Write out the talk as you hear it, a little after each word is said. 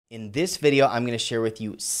In this video, I'm going to share with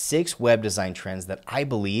you 6 web design trends that I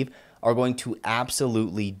believe are going to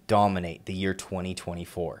absolutely dominate the year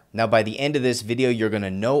 2024. Now, by the end of this video, you're going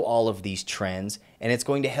to know all of these trends, and it's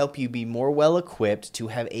going to help you be more well equipped to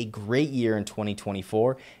have a great year in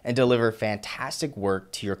 2024 and deliver fantastic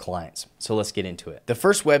work to your clients. So let's get into it. The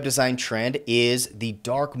first web design trend is the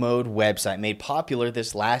dark mode website, made popular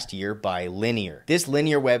this last year by Linear. This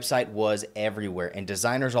Linear website was everywhere, and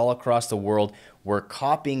designers all across the world were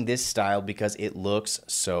copying this style because it looks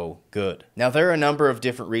so good. Now, there are a number of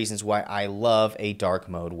different reasons why I love a dark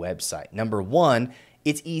mode website. Number one,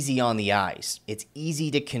 it's easy on the eyes. It's easy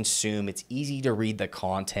to consume. It's easy to read the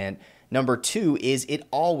content. Number two is it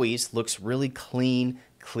always looks really clean,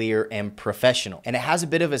 clear, and professional. And it has a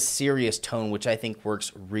bit of a serious tone, which I think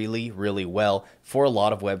works really, really well for a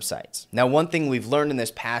lot of websites. Now, one thing we've learned in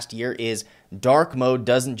this past year is dark mode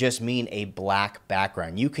doesn't just mean a black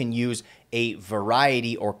background. You can use a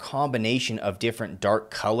variety or combination of different dark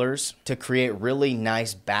colors to create really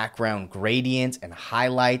nice background gradients and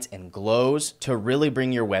highlights and glows to really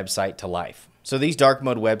bring your website to life. So these dark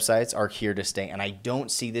mode websites are here to stay, and I don't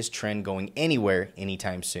see this trend going anywhere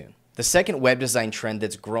anytime soon. The second web design trend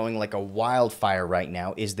that's growing like a wildfire right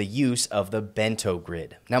now is the use of the Bento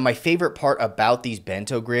Grid. Now, my favorite part about these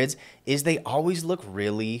Bento Grids is they always look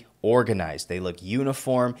really organized. They look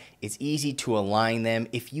uniform. It's easy to align them.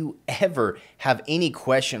 If you ever have any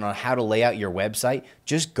question on how to lay out your website,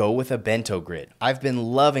 just go with a Bento Grid. I've been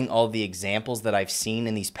loving all the examples that I've seen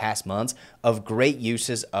in these past months of great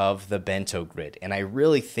uses of the Bento Grid, and I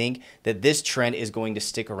really think that this trend is going to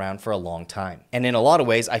stick around for a long time. And in a lot of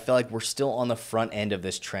ways, I feel like we're still on the front end of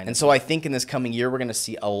this trend. And so I think in this coming year, we're going to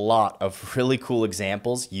see a lot of really cool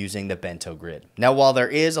examples using the Bento Grid. Now, while there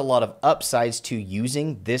is a lot of upsides to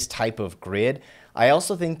using this type of grid, I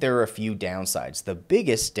also think there are a few downsides. The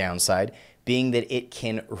biggest downside being that it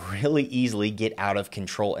can really easily get out of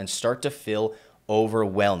control and start to feel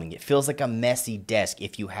overwhelming. It feels like a messy desk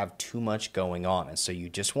if you have too much going on. And so you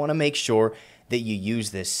just want to make sure that you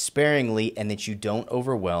use this sparingly and that you don't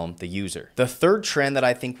overwhelm the user. The third trend that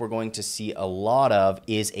I think we're going to see a lot of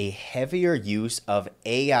is a heavier use of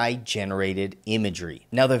AI-generated imagery.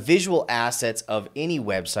 Now, the visual assets of any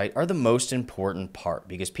website are the most important part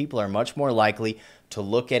because people are much more likely to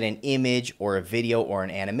look at an image or a video or an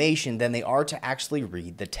animation than they are to actually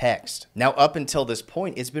read the text. Now, up until this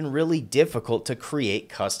point, it's been really difficult to create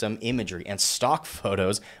custom imagery, and stock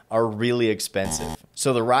photos are really expensive.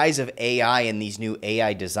 So the rise of AI and these new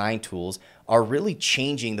AI design tools are really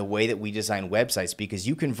changing the way that we design websites because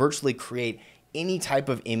you can virtually create any type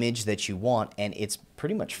of image that you want, and it's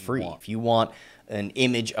pretty much free. If you want an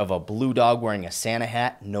image of a blue dog wearing a Santa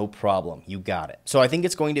hat, no problem, you got it. So I think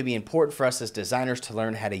it's going to be important for us as designers to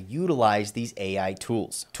learn how to utilize these AI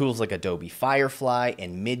tools. Tools like Adobe Firefly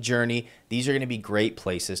and Midjourney, these are going to be great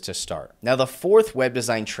places to start. Now, the fourth web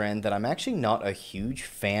design trend that I'm actually not a huge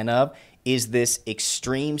fan of is this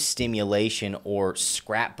extreme stimulation or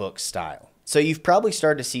scrapbook style. So you've probably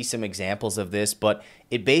started to see some examples of this, but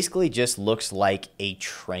it basically just looks like a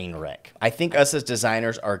train wreck. I think us as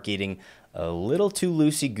designers are getting a little too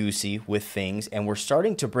loosey-goosey with things, and we're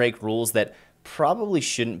starting to break rules that probably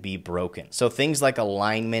shouldn't be broken. So things like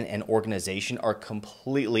alignment and organization are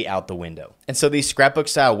completely out the window. And so these scrapbook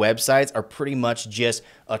style websites are pretty much just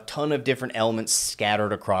a ton of different elements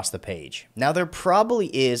scattered across the page. Now, there probably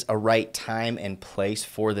is a right time and place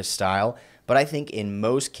for this style, but I think in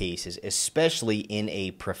most cases, especially in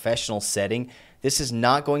a professional setting, this is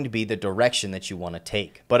not going to be the direction that you want to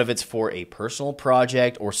take. But if it's for a personal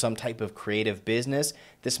project or some type of creative business,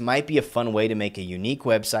 this might be a fun way to make a unique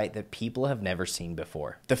website that people have never seen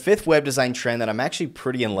before. The fifth web design trend that I'm actually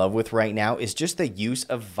pretty in love with right now is just the use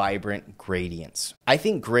of vibrant gradients. I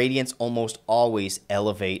think gradients almost always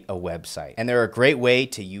elevate a website, and they're a great way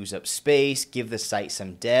to use up space, give the site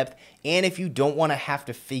some depth, and if you don't want to have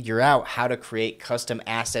to figure out how to create custom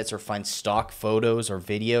assets or find stock photos or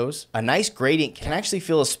videos, a nice gradient can actually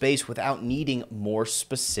fill a space without needing more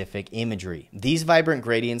specific imagery. These vibrant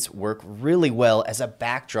gradients work really well as a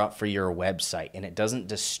backdrop for your website, and it doesn't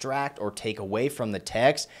distract or take away from the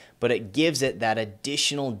text, but it gives it that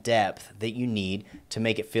additional depth that you need to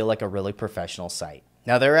make it feel like a really professional site.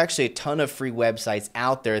 Now, there are actually a ton of free websites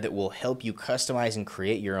out there that will help you customize and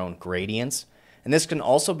create your own gradients. And this can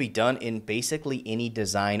also be done in basically any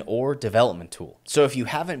design or development tool. So if you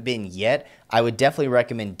haven't been yet, I would definitely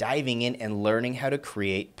recommend diving in and learning how to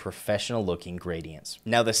create professional looking gradients.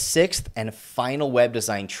 Now, the sixth and final web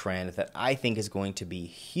design trend that I think is going to be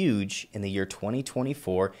huge in the year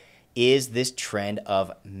 2024 is this trend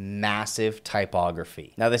of massive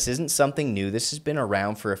typography. Now, this isn't something new. This has been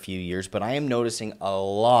around for a few years, but I am noticing a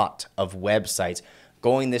lot of websites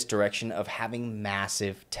going this direction of having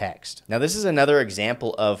massive text. Now, this is another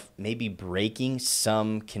example of maybe breaking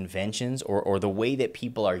some conventions or the way that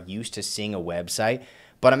people are used to seeing a website,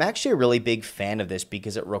 but I'm actually a really big fan of this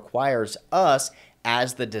because it requires us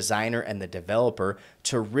as the designer and the developer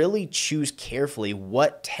to really choose carefully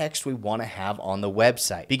what text we want to have on the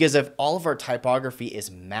website. Because if all of our typography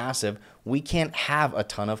is massive, we can't have a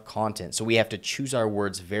ton of content. So we have to choose our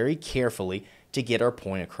words very carefully to get our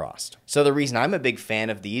point across. So the reason I'm a big fan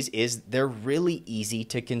of these is they're really easy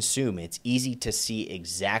to consume. It's easy to see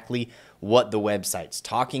exactly what the website's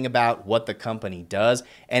talking about, what the company does,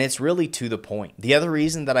 and it's really to the point. The other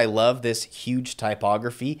reason that I love this huge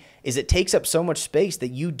typography is it takes up so much space that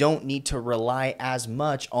you don't need to rely as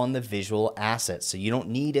much on the visual assets. So you don't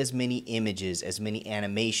need as many images, as many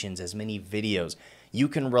animations, as many videos. You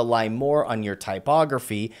can rely more on your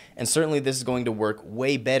typography, and certainly this is going to work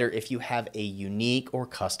way better if you have a unique or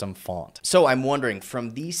custom font. So I'm wondering,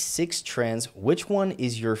 from these 6 trends, which one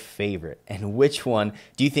is your favorite, and which one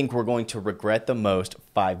do you think we're going to regret the most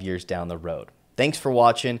 5 years down the road? Thanks for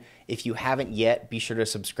watching. If you haven't yet, be sure to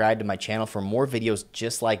subscribe to my channel for more videos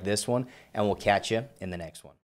just like this one, and we'll catch you in the next one.